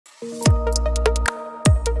May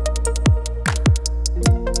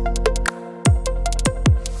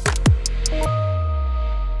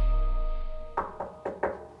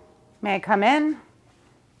I come in?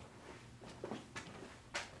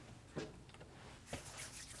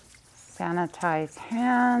 Sanitize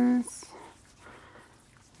hands,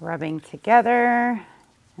 rubbing together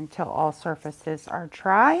until all surfaces are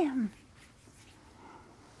dry.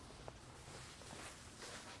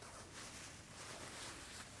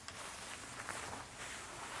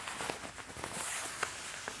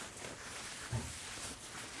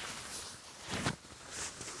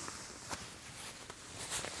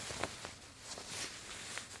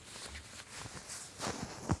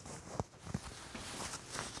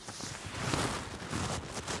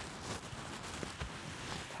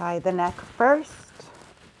 Tie the neck first.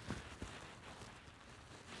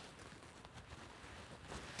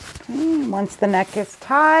 Okay, once the neck is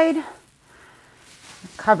tied,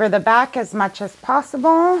 cover the back as much as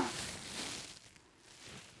possible.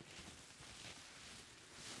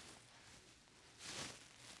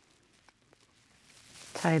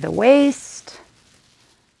 Tie the waist.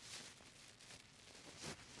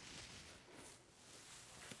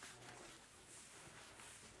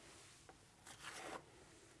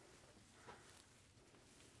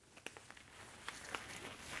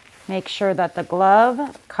 Make sure that the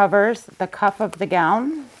glove covers the cuff of the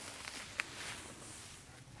gown.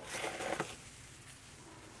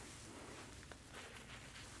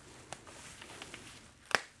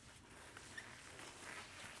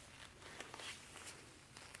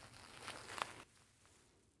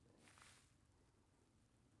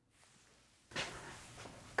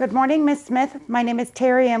 Good morning, Ms. Smith. My name is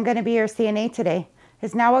Terry. I'm going to be your CNA today.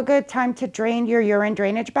 Is now a good time to drain your urine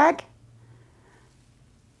drainage bag?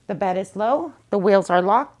 The bed is low, the wheels are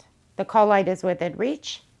locked, the call light is within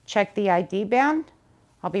reach. Check the ID band.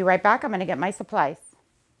 I'll be right back. I'm going to get my supplies.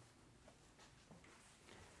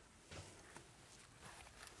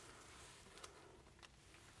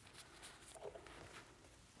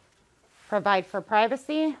 Provide for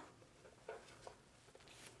privacy.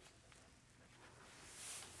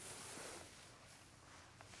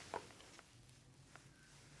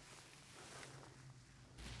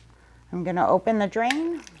 I'm going to open the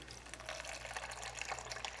drain.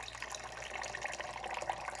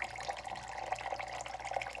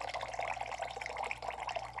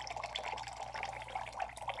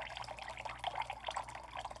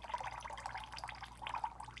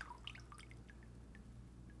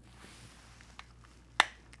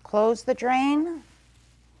 Close the drain.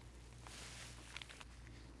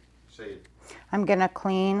 I'm going to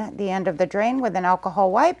clean the end of the drain with an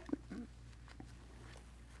alcohol wipe.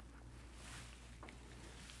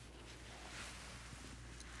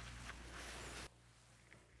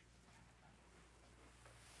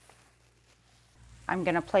 I'm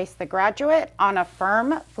going to place the graduate on a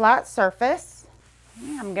firm, flat surface.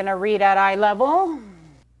 I'm going to read at eye level.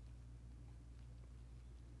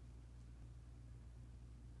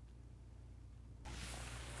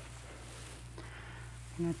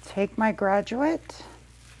 I'm going to take my graduate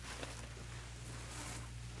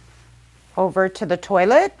over to the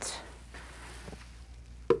toilet,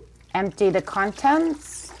 empty the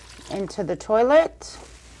contents into the toilet,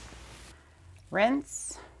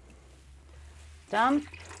 rinse, dump,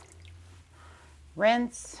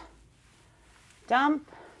 rinse, dump,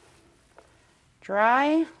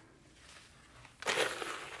 dry.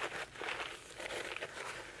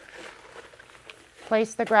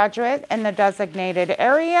 Place the graduate in the designated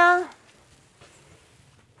area.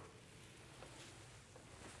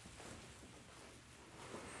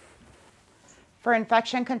 For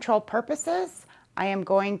infection control purposes, I am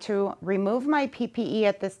going to remove my PPE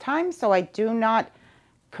at this time so I do not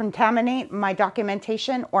contaminate my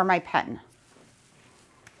documentation or my pen.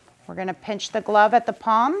 We're going to pinch the glove at the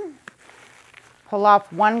palm, pull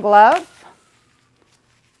off one glove,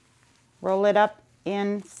 roll it up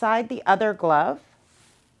inside the other glove,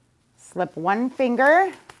 slip one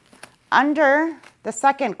finger under the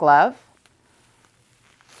second glove,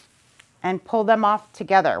 and pull them off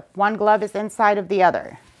together. One glove is inside of the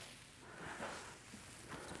other.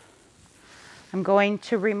 I'm going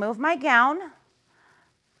to remove my gown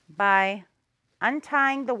by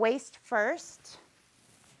untying the waist first,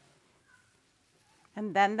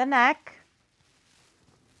 and then the neck.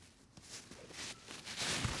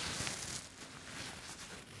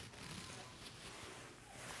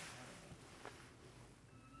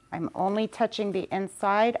 I'm only touching the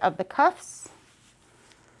inside of the cuffs.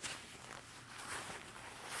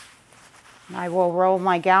 I will roll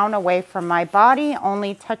my gown away from my body,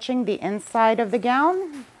 only touching the inside of the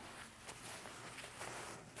gown.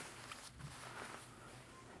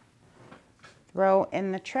 throw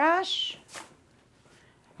in the trash.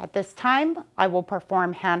 At this time, I will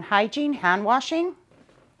perform hand hygiene, hand washing.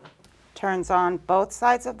 Turns on both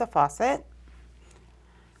sides of the faucet.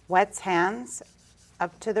 Wets hands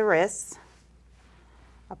up to the wrists.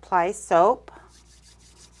 Applies soap.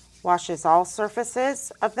 Washes all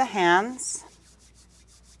surfaces of the hands,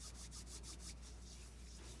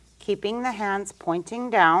 keeping the hands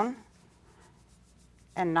pointing down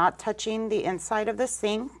and not touching the inside of the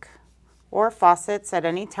sink or faucets at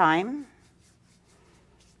any time.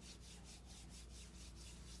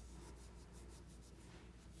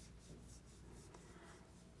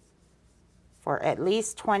 For at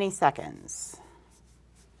least 20 seconds.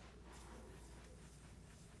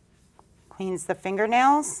 Cleans the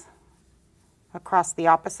fingernails across the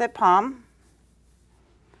opposite palm.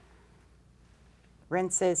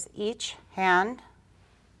 Rinses each hand.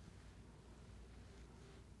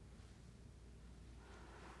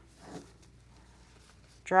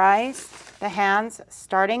 Dries the hands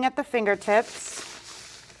starting at the fingertips.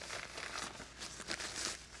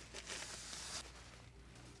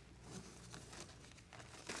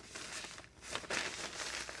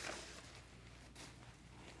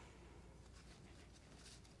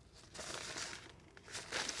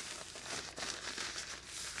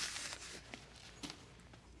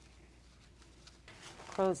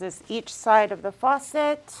 Closes each side of the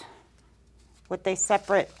faucet with a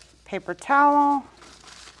separate paper towel.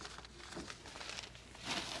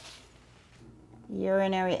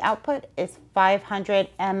 Urinary output is 500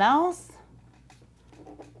 mLs.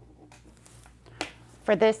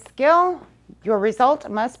 For this skill, your result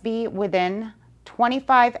must be within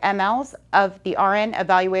 25 mLs of the RN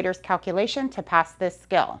evaluator's calculation to pass this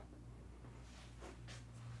skill.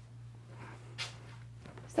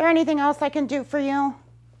 Is there anything else I can do for you?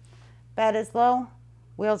 Bed is low,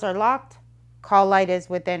 wheels are locked, call light is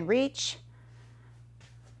within reach.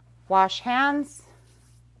 Wash hands,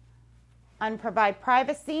 unprovide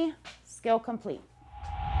privacy, skill complete.